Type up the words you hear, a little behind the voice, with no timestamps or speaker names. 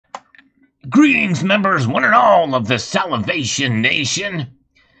Greetings, members, one and all of the Salivation Nation.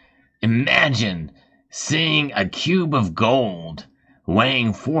 Imagine seeing a cube of gold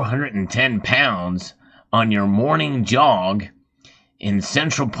weighing 410 pounds on your morning jog in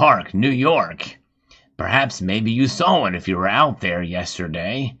Central Park, New York. Perhaps maybe you saw it if you were out there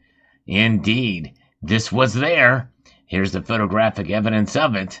yesterday. Indeed, this was there. Here's the photographic evidence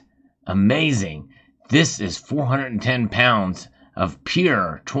of it. Amazing. This is 410 pounds of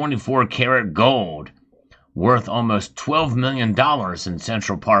pure 24-karat gold, worth almost $12 million in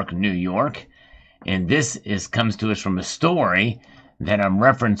Central Park, New York. And this comes to us from a story that I'm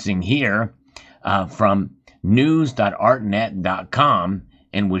referencing here from news.artnet.com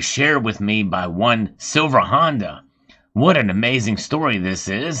and was shared with me by one Silver Honda. What an amazing story this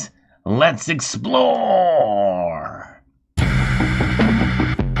is. Let's explore.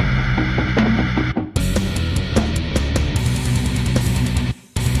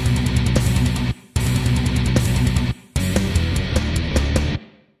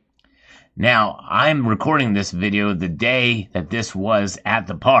 Now, I'm recording this video the day that this was at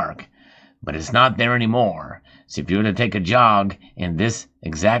the park, but it's not there anymore. So if you were to take a jog in this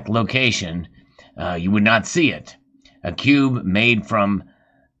exact location, you would not see it. A cube made from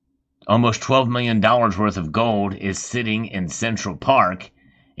almost $12 million worth of gold is sitting in Central Park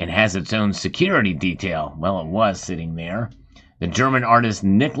and has its own security detail. Well, it was sitting there. The German artist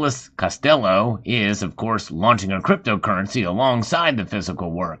Nicholas Costello is, of course, launching a cryptocurrency alongside the physical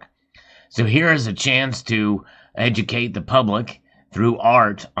work. So here is a chance to educate the public through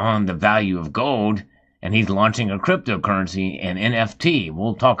art on the value of gold, and he's launching a cryptocurrency, an NFT.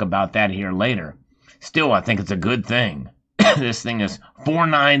 We'll talk about that here later. Still, I think it's a good thing. This thing is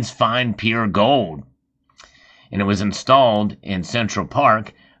 4/9 fine pure gold, and it was installed in Central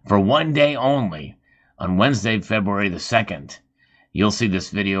Park for one day only, on Wednesday, February the 2nd. You'll see this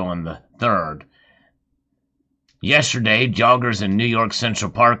video on the 3rd. Yesterday, joggers in New York Central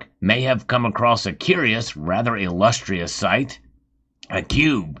Park may have come across a curious, rather illustrious sight. A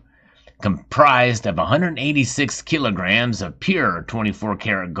cube comprised of 186 kilograms of pure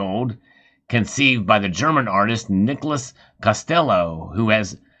 24-karat gold, conceived by the German artist Nicholas Costello, who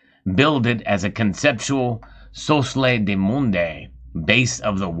has billed it as a conceptual socle de monde, base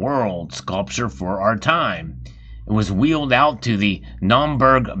of the world sculpture for our time. It was wheeled out to the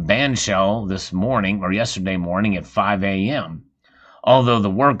Naumburg Bandshell yesterday morning at 5 a.m. Although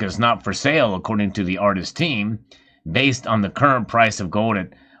the work is not for sale, according to the artist team, based on the current price of gold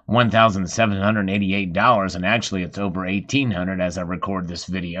at $1,788, and actually it's over $1,800 as I record this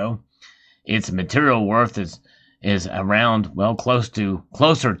video. Its material worth is around, well, closer to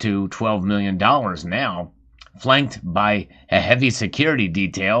 $12 million now, flanked by a heavy security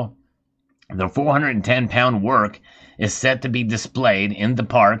detail. The 410-pound work is set to be displayed in the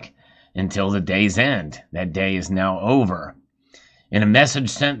park until the day's end. That day is now over. In a message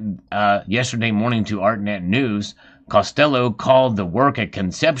sent yesterday morning to ArtNet News, Costello called the work a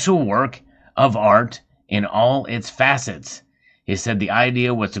conceptual work of art in all its facets. He said the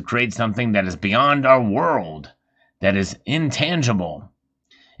idea was to create something that is beyond our world, that is intangible.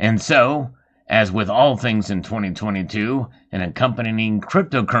 And so, as with all things in 2022, an accompanying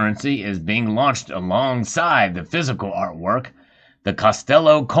cryptocurrency is being launched alongside the physical artwork, the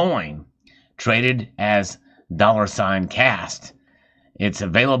Costello coin, traded as $CAST. It's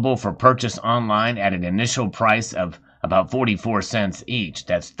available for purchase online at an initial price of about 44 cents each,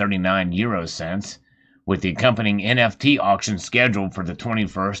 that's 39 euro cents, with the accompanying NFT auction scheduled for the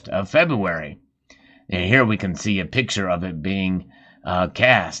 21st of February. And here we can see a picture of it being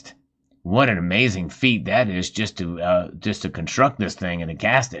cast. What an amazing feat that is, just to construct this thing and to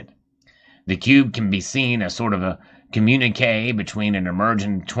cast it. The cube can be seen as sort of a communique between an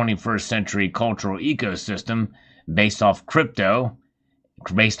emerging 21st century cultural ecosystem based on crypto,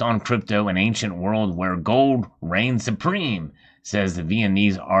 an ancient world where gold reigns supreme, says the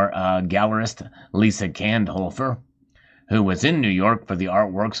Viennese art gallerist Lisa Kandhofer, who was in New York for the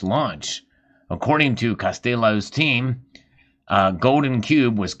artwork's launch. According to Costello's team, Golden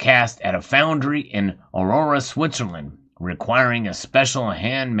Cube was cast at a foundry in Aurora, Switzerland, requiring a special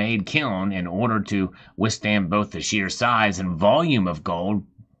handmade kiln in order to withstand both the sheer size and volume of gold,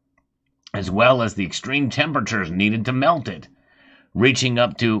 as well as the extreme temperatures needed to melt it, reaching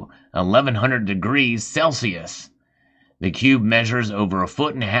up to 1100 degrees Celsius. The cube measures over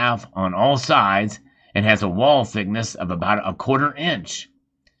 1.5 feet on all sides and has a wall thickness of about 1/4 inch.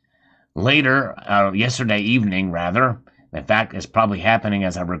 Yesterday evening, in fact, it's probably happening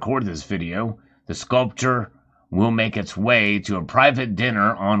as I record this video, the sculpture will make its way to a private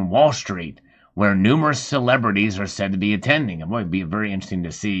dinner on Wall Street, where numerous celebrities are said to be attending. It would be very interesting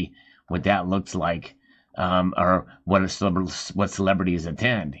to see what that looks like, or what celebrities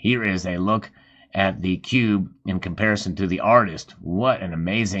attend. Here is a look at the cube in comparison to the artist. What an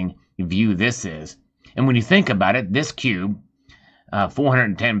amazing view this is. And when you think about it, this cube,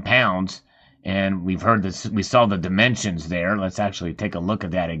 410 pounds, and we've heard this, we saw the dimensions there. Let's actually take a look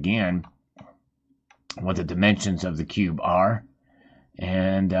at that again, what the dimensions of the cube are.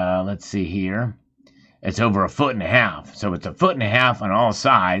 And let's see here. It's over 1.5 feet. So it's 1.5 feet on all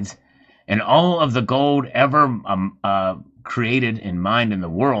sides. And all of the gold ever created and mined in the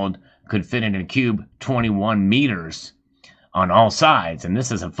world could fit in a cube 21 meters on all sides. And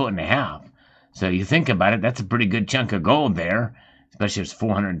this is 1.5 feet. So you think about it, that's a pretty good chunk of gold there, especially if it's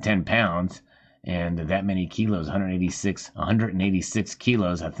 410 pounds. And that many kilos, 186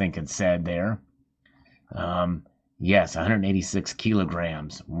 kilos, I think it said there. Yes, 186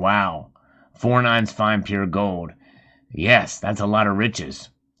 kilograms. Wow. 4 nines fine pure gold. Yes, that's a lot of riches.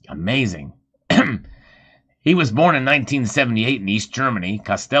 Amazing. He was born in 1978 in East Germany.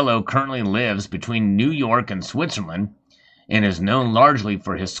 Costello currently lives between New York and Switzerland and is known largely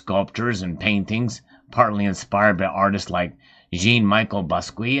for his sculptures and paintings, partly inspired by artists like Jean-Michel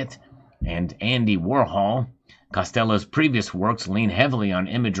Basquiat and Andy Warhol. Costello's previous works lean heavily on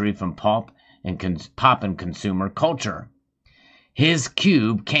imagery from pop and consumer culture. His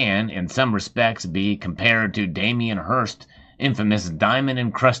cube can, in some respects, be compared to Damien Hirst's infamous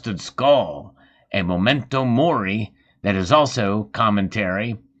diamond-encrusted skull, a memento mori that is also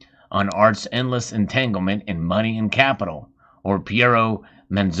commentary on art's endless entanglement in money and capital, or Piero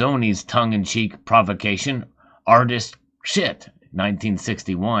Manzoni's tongue-in-cheek provocation, Artist Shit,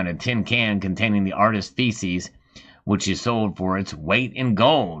 1961, a tin can containing the artist's feces, which he sold for its weight in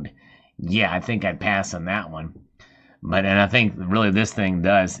gold. Yeah, I think I'd pass on that one. And I think really this thing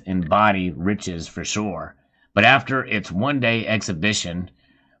does embody riches for sure. But after its one-day exhibition,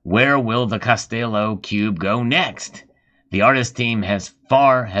 where will the Costello cube go next? The artist team has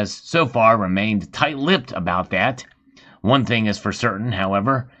so far remained tight-lipped about that. One thing is for certain,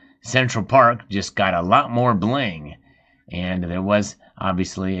 however, Central Park just got a lot more bling. And there was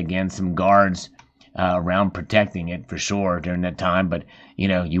obviously, again, some guards around protecting it for sure during that time. But, you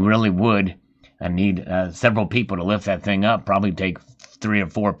know, you really would need several people to lift that thing up. Probably take 3 or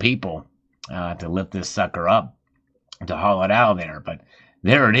 4 people to lift this sucker up, to haul it out of there. But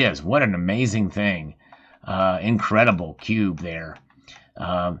there it is. What an amazing thing. Incredible cube there.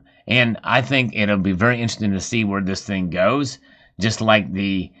 And I think it'll be very interesting to see where this thing goes. Just like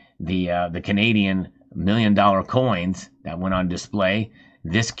the Canadian $1 million coins that went on display,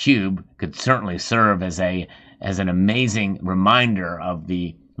 this cube could certainly serve as an amazing reminder of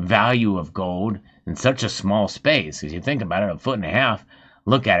the value of gold in such a small space. As you think about it, 1.5 feet,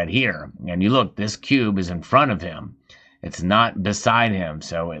 look at it here. And you look, this cube is in front of him. It's not beside him.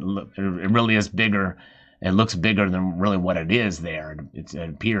 So it really is bigger. It looks bigger than really what it is there. It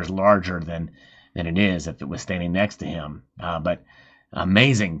appears larger than it is if it was standing next to him. But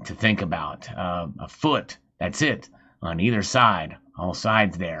amazing to think about. A foot, that's it, on either side, all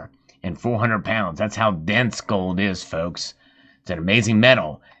sides there. And 400 pounds. That's how dense gold is, folks. It's an amazing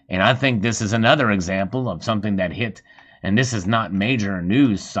metal. And I think this is another example of something that hit, and this is not major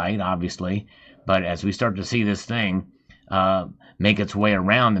news site, obviously, but as we start to see this thing make its way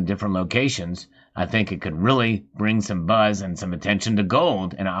around in different locations, I think it could really bring some buzz and some attention to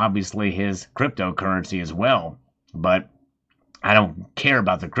gold, and obviously his cryptocurrency as well. But I don't care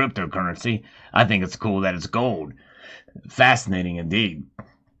about the cryptocurrency. I think it's cool that it's gold. Fascinating indeed.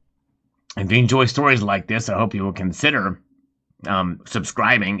 If you enjoy stories like this, I hope you will consider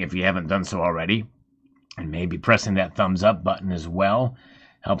subscribing if you haven't done so already, and maybe pressing that thumbs up button as well.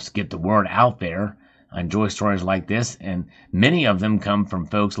 Helps get the word out there. I enjoy stories like this, and many of them come from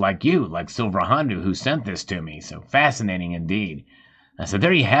folks like you, like Silver Hondu, who sent this to me. So fascinating indeed. So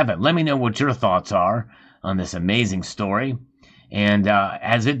there you have it. Let me know what your thoughts are on this amazing story. And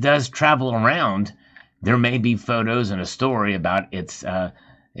as it does travel around, there may be photos and a story about its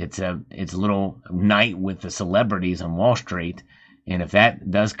little night with the celebrities on Wall Street. And if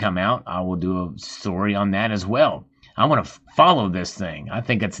that does come out, I will do a story on that as well. I want to follow this thing. I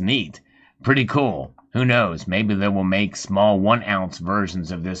think it's neat. Pretty cool. Who knows? Maybe they will make small 1-ounce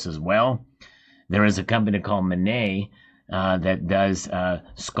versions of this as well. There is a company called Monet that does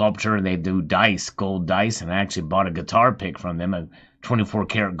sculpture. They do dice, gold dice, and I actually bought a guitar pick from them, a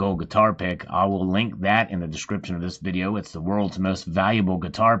 24-karat gold guitar pick. I will link that in the description of this video. It's the world's most valuable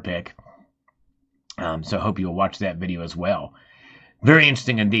guitar pick. So I hope you'll watch that video as well. Very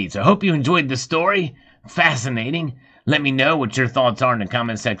interesting indeed. So I hope you enjoyed this story. Fascinating. Let me know what your thoughts are in the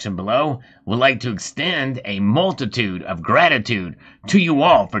comment section below. Would like to extend a multitude of gratitude to you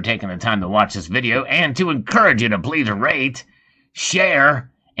all for taking the time to watch this video, and to encourage you to please rate,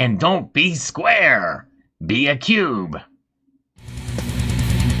 share, and don't be square. Be a cube.